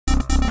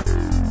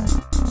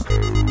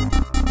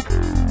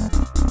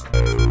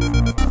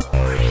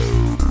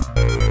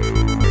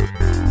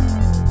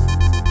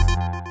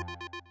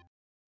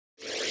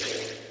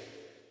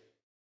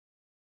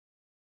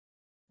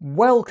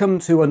Welcome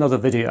to another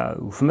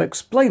video from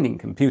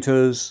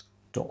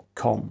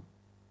ExplainingComputers.com.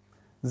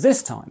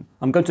 This time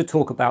I'm going to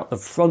talk about the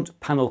front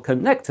panel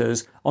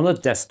connectors on a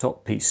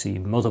desktop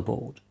PC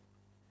motherboard.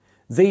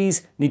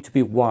 These need to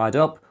be wired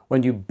up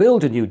when you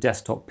build a new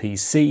desktop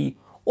PC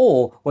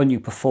or when you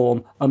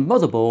perform a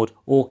motherboard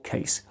or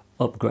case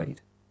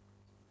upgrade.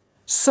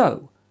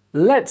 So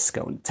let's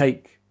go and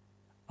take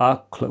a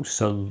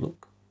closer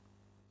look.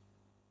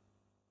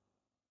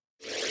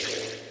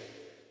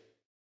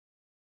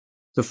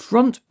 The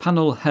front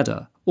panel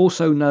header,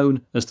 also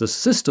known as the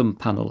system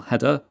panel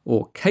header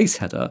or case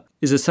header,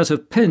 is a set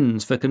of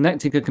pins for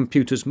connecting a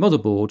computer's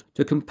motherboard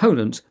to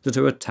components that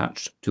are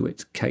attached to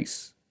its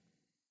case.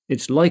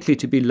 It's likely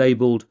to be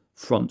labelled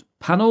front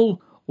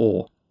panel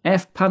or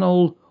F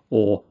panel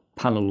or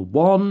panel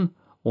 1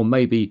 or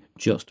maybe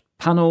just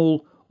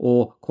panel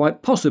or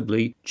quite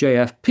possibly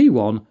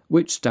JFP1,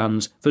 which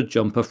stands for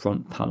jumper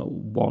front panel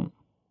 1.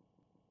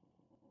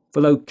 The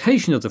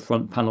location of the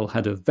front panel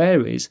header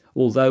varies,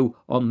 although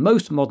on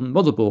most modern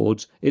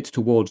motherboards it's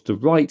towards the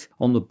right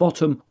on the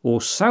bottom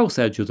or south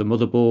edge of the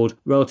motherboard,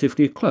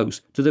 relatively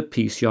close to the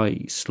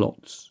PCIe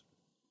slots.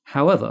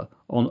 However,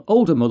 on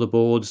older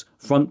motherboards,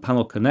 front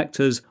panel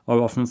connectors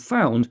are often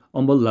found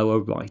on the lower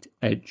right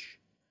edge.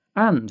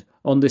 And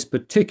on this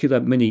particular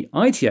mini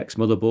ITX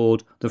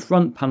motherboard, the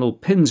front panel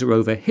pins are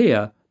over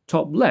here,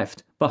 top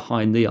left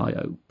behind the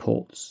I/O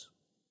ports.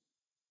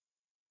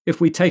 If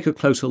we take a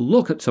closer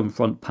look at some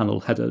front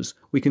panel headers,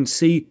 we can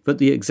see that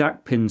the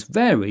exact pins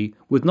vary,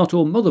 with not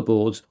all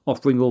motherboards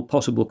offering all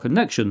possible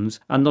connections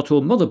and not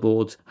all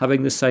motherboards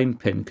having the same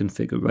pin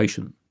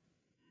configuration.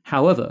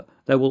 However,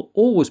 there will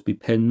always be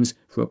pins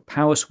for a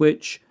power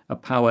switch, a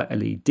power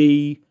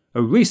LED,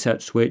 a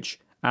reset switch,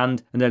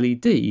 and an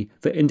LED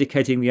for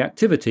indicating the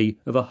activity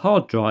of a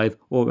hard drive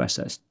or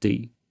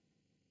SSD.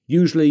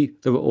 Usually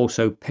there are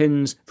also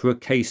pins for a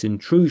case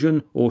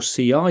intrusion or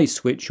CI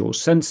switch or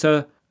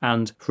sensor,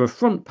 and for a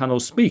front panel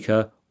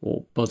speaker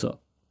or buzzer.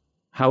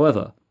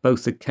 However,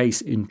 both the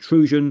case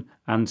intrusion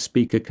and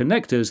speaker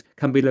connectors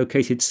can be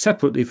located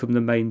separately from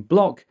the main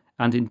block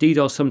and indeed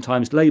are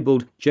sometimes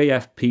labelled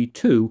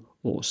JFP2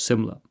 or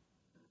similar.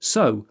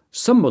 So,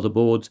 some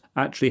motherboards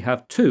actually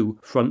have two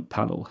front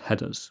panel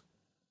headers.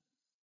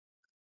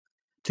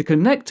 To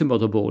connect to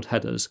motherboard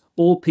headers,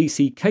 all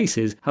PC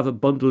cases have a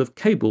bundle of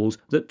cables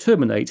that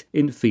terminate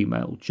in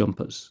female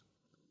jumpers.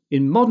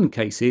 In modern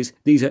cases,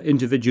 these are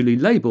individually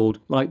labelled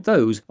like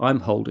those I'm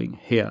holding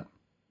here.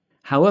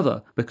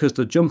 However, because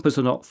the jumpers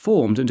are not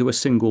formed into a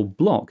single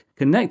block,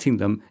 connecting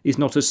them is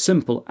not as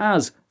simple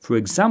as, for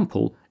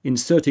example,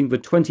 inserting the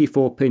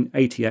 24-pin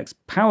ATX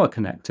power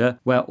connector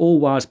where all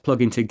wires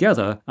plug in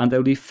together and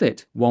only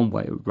fit one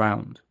way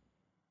around.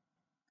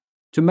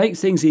 To make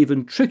things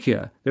even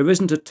trickier, there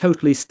isn't a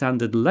totally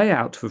standard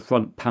layout for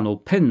front panel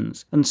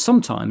pins, and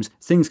sometimes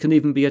things can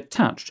even be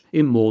attached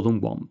in more than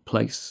one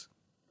place.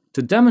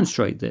 To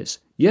demonstrate this,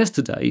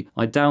 yesterday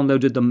I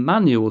downloaded the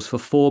manuals for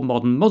 4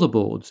 modern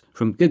motherboards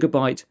from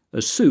Gigabyte,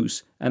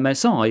 ASUS,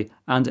 MSI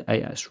and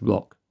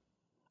ASRock.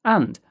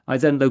 And I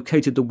then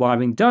located the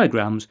wiring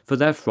diagrams for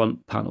their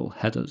front panel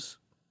headers.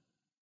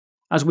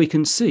 As we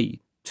can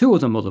see, 2 of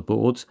the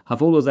motherboards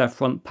have all of their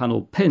front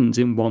panel pins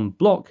in one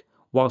block,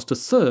 whilst a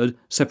third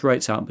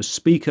separates out the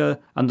speaker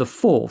and the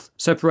fourth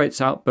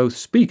separates out both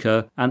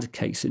speaker and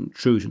case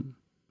intrusion.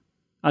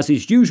 As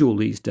is usual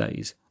these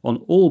days, on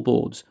all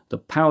boards, the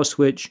power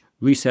switch,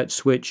 reset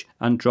switch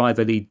and drive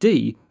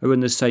LED are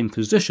in the same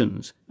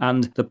positions,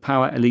 and the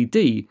power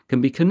LED can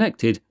be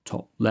connected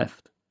top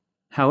left.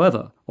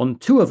 However, on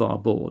 2 of our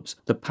boards,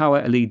 the power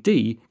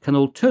LED can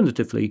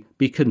alternatively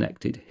be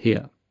connected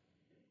here.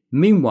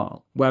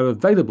 Meanwhile, where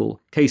available,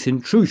 case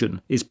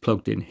intrusion is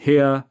plugged in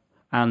here,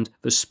 and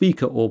the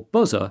speaker or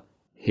buzzer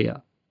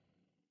here.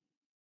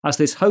 As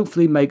this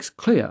hopefully makes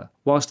clear,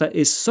 whilst there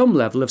is some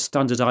level of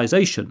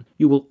standardisation,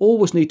 you will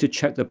always need to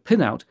check the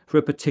pinout for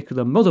a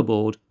particular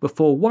motherboard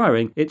before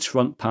wiring its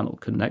front panel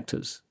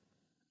connectors.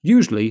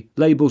 Usually,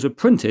 labels are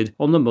printed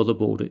on the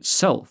motherboard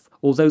itself,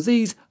 although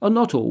these are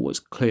not always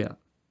clear.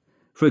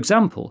 For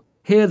example,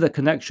 here the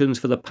connections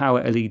for the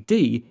power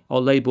LED are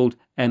labelled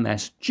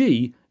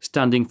MSG,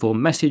 standing for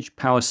Message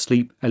Power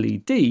Sleep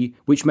LED,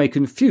 which may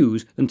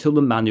confuse until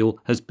the manual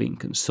has been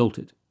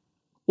consulted.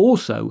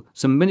 Also,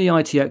 some mini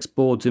ITX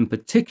boards in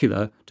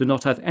particular do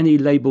not have any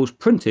labels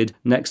printed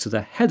next to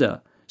the header,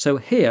 so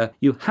here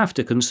you have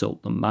to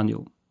consult the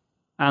manual.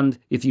 And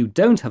if you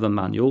don't have a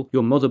manual,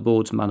 your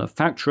motherboard's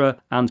manufacturer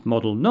and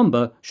model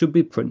number should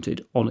be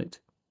printed on it.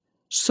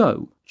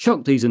 So,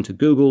 chuck these into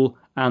Google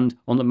and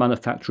on the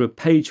manufacturer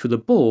page for the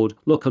board,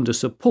 look under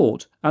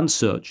Support and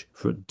search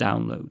for a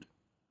download.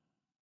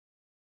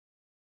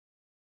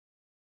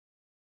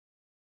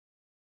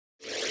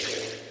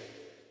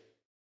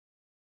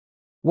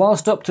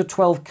 Whilst up to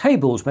 12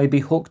 cables may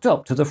be hooked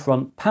up to the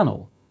front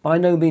panel, by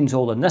no means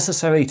all are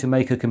necessary to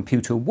make a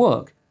computer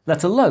work,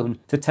 let alone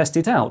to test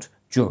it out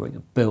during a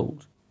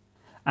build.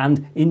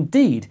 And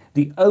indeed,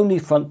 the only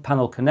front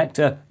panel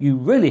connector you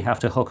really have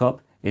to hook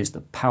up is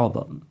the power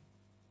button.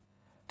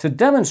 To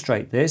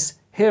demonstrate this,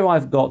 here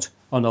I've got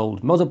an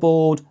old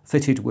motherboard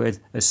fitted with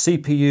a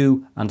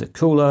CPU and a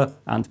cooler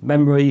and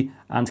memory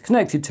and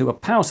connected to a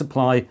power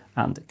supply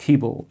and a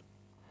keyboard.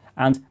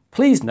 And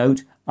please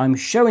note, I'm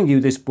showing you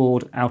this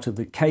board out of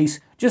the case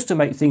just to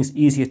make things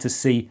easier to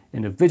see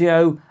in a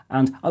video,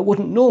 and I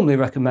wouldn't normally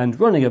recommend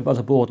running a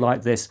motherboard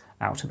like this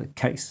out of the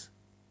case.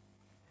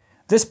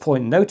 This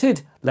point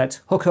noted,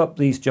 let's hook up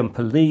these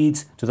jumper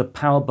leads to the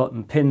power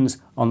button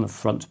pins on the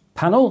front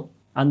panel,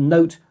 and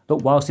note that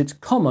whilst it's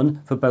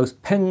common for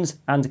both pins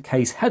and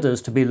case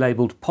headers to be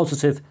labelled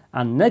positive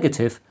and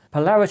negative,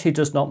 polarity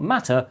does not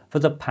matter for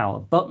the power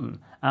button,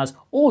 as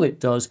all it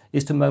does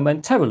is to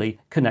momentarily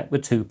connect the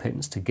two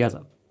pins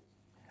together.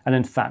 And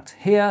in fact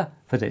here,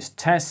 for this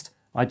test,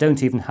 I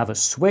don't even have a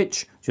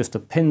switch, just the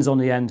pins on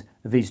the end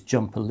of these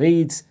jumper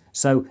leads,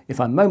 so if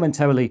I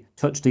momentarily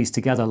touch these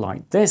together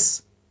like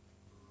this,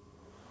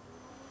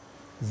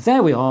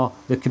 there we are,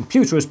 the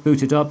computer has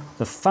booted up,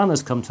 the fan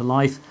has come to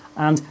life,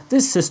 and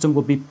this system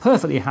will be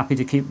perfectly happy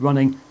to keep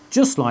running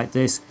just like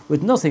this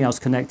with nothing else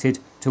connected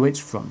to its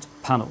front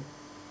panel.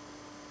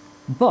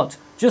 But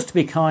just to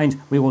be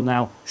kind, we will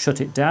now shut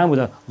it down with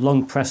a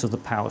long press of the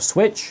power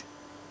switch.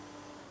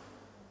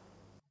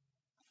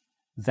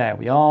 There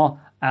we are,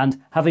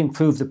 and having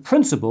proved the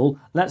principle,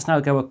 let's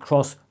now go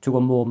across to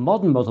a more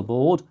modern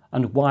motherboard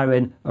and wire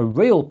in a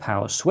real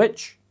power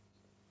switch.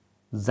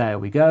 There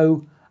we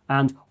go,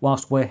 and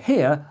whilst we're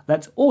here,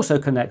 let's also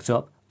connect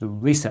up the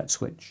reset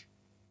switch.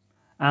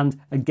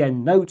 And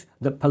again note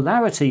that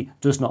polarity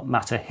does not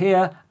matter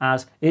here,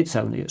 as it's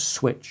only a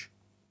switch.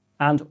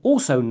 And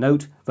also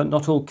note that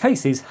not all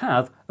cases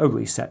have a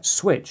reset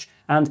switch,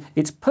 and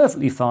it's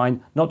perfectly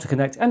fine not to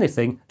connect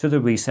anything to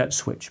the reset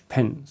switch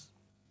pins.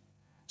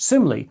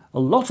 Similarly, a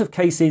lot of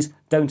cases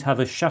don't have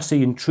a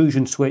chassis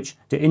intrusion switch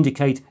to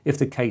indicate if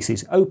the case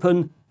is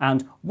open,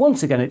 and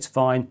once again it's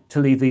fine to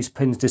leave these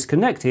pins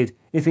disconnected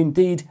if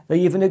indeed they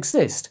even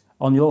exist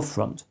on your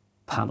front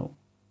panel.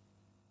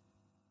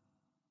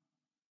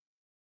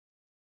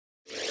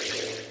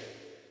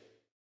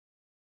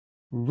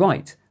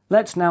 Right,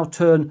 let's now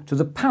turn to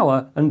the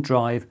power and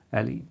drive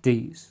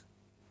LEDs.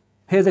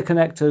 Here the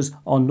connectors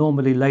are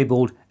normally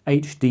labelled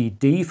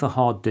HDD for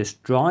hard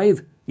disk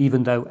drive,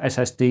 even though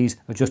SSDs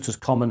are just as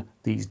common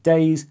these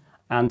days,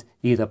 and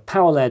either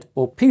power LED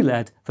or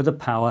PLED for the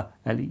power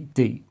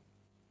LED.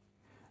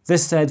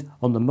 This said,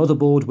 on the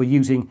motherboard we're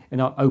using in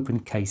our open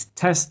case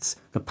tests,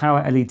 the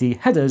power LED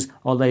headers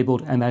are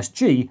labelled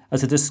MSG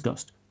as I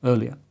discussed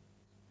earlier.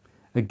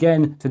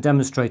 Again, to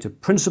demonstrate a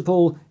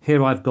principle,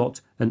 here I've got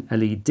an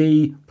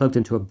LED plugged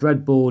into a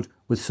breadboard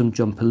with some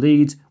jumper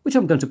leads, which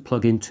I'm going to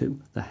plug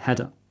into the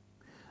header.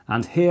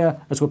 And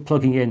here, as we're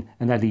plugging in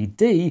an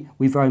LED,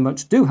 we very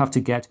much do have to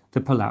get the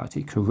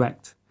polarity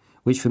correct,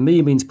 which for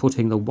me means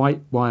putting the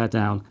white wire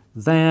down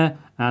there,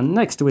 and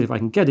next to it, if I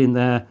can get in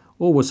there,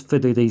 always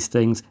fiddly these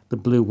things, the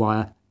blue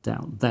wire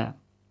down there.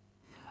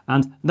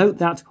 And note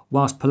that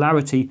whilst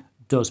polarity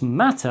does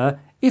matter,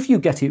 if you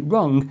get it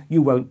wrong,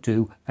 you won't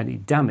do any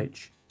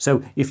damage.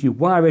 So if you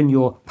wire in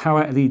your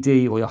power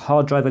LED or your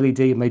hard drive LED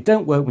and they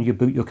don't work when you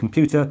boot your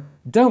computer,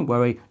 don't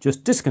worry,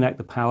 just disconnect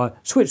the power,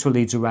 switch the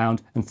leads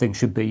around, and things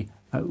should be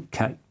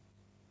okay.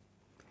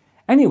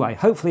 Anyway,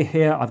 hopefully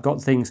here I've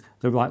got things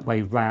the right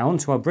way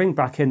round, so I'll bring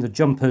back in the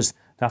jumpers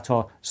that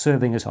are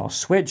serving as our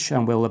switch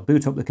and we'll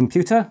boot up the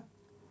computer.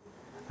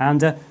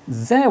 And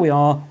there we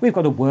are, we've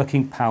got a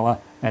working power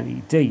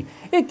LED.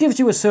 It gives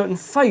you a certain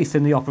faith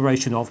in the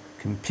operation of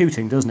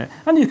computing, doesn't it?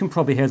 And you can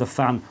probably hear the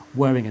fan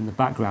whirring in the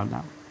background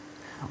now.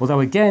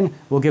 Although again,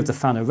 we'll give the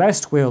fan a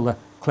rest, we'll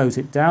close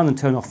it down and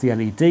turn off the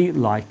LED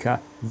like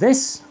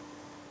this.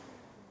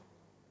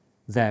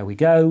 There we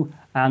go.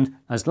 And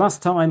as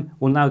last time,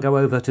 we'll now go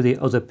over to the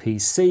other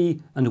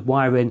PC and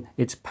wire in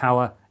its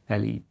power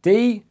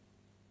LED.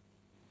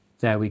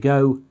 There we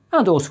go.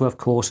 And also, of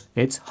course,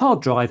 its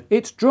hard drive,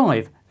 its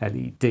drive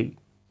LED.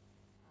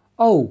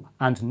 Oh,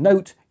 and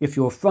note, if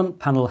your front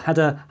panel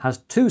header has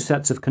two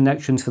sets of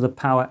connections for the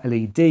power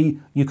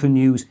LED, you can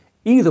use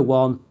either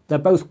one. They're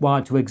both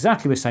wired to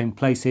exactly the same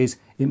places.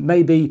 It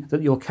may be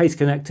that your case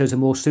connectors are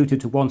more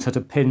suited to one set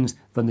of pins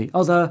than the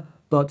other,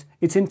 but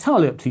it's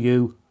entirely up to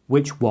you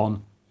which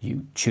one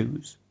you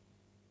choose.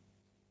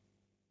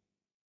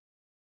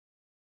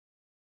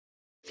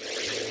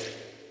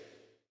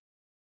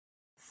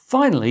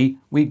 Finally,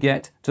 we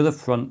get to the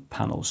front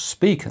panel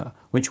speaker,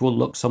 which will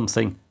look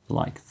something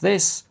like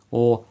this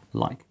or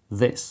like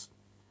this.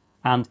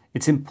 And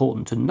it's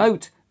important to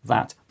note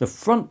that the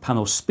front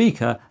panel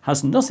speaker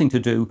has nothing to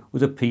do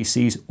with a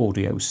PC's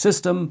audio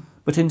system,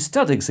 but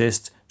instead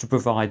exists to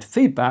provide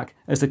feedback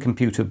as the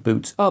computer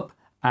boots up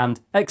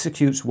and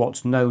executes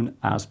what's known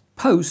as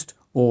post,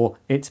 or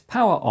its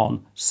power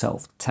on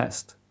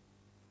self-test.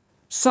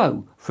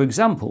 So, for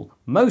example,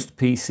 most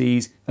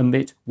PCs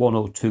emit 1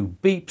 or 2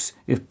 beeps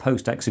if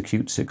post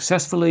executes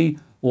successfully,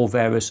 or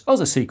various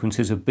other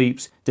sequences of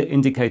beeps to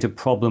indicate a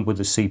problem with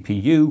the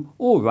CPU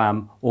or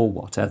RAM or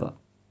whatever.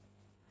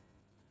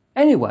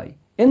 Anyway,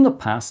 in the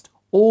past,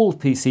 all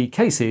PC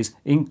cases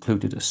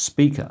included a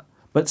speaker,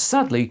 but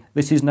sadly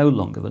this is no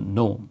longer the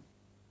norm.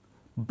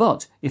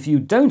 But if you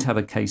don't have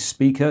a case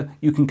speaker,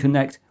 you can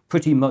connect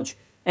pretty much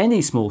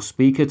any small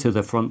speaker to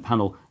the front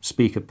panel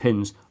speaker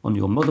pins on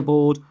your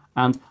motherboard,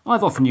 and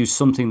I've often used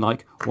something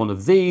like one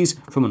of these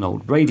from an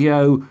old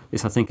radio.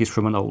 This I think is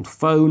from an old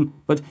phone,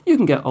 but you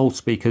can get old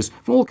speakers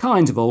from all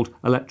kinds of old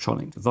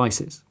electronic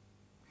devices.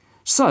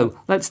 So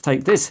let's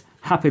take this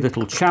happy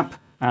little chap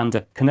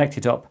and connect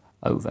it up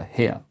over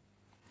here.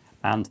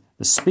 And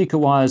the speaker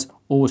wires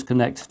always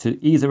connect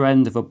to either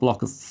end of a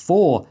block of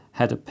 4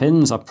 header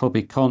pins. I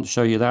probably can't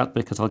show you that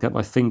because I'll get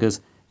my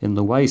fingers in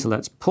the way, so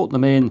let's put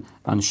them in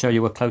and show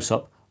you a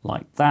close-up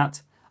like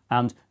that.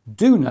 And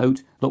do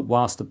note that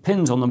whilst the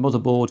pins on the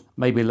motherboard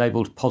may be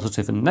labelled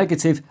positive and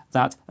negative,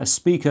 that a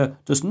speaker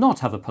does not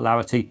have a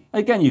polarity.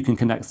 Again, you can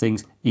connect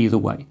things either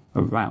way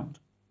around.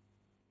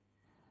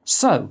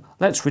 So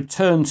let's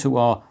return to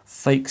our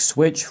fake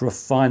switch for a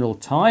final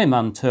time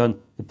and turn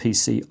the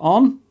PC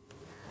on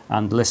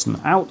and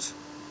listen out.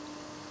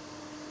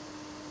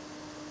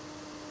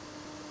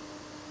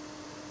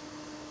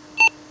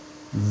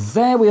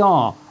 There we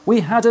are.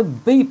 We had a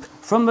beep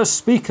from the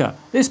speaker.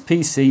 This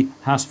PC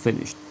has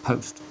finished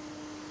post.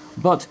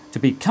 But to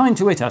be kind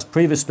to it, as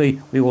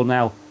previously, we will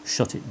now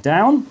shut it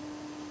down.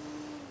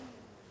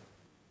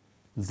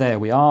 There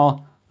we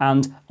are.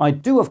 And I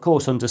do of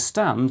course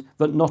understand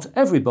that not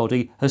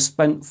everybody has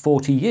spent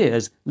 40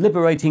 years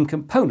liberating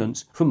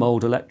components from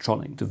old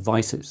electronic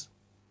devices.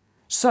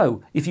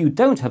 So if you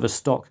don't have a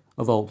stock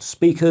of old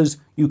speakers,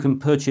 you can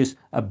purchase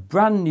a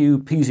brand new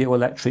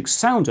piezoelectric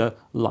sounder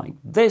like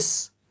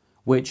this,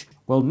 which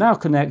will now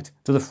connect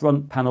to the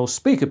front panel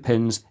speaker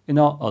pins in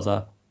our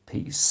other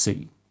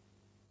PC.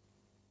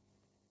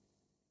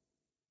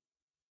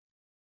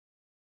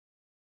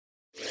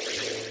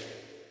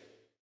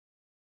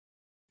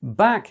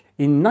 Back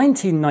in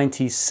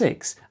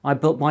 1996, I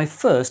built my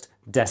first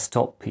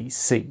desktop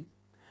PC.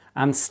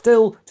 And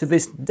still to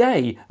this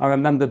day, I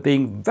remember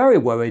being very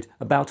worried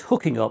about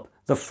hooking up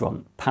the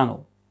front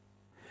panel.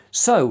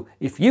 So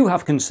if you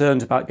have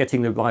concerns about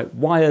getting the right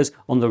wires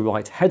on the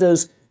right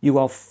headers, you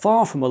are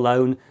far from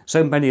alone.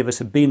 So many of us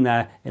have been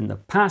there in the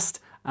past,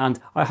 and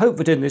I hope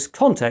that in this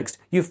context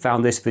you've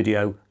found this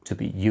video to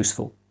be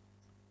useful.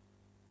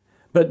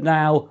 But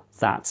now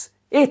that's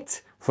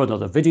it for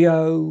another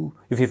video.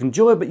 If you've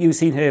enjoyed what you've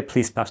seen here,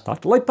 please smash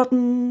that like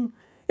button.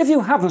 If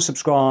you haven't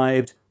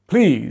subscribed,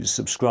 please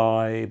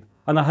subscribe,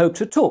 and I hope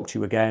to talk to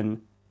you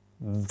again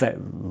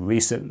very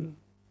soon.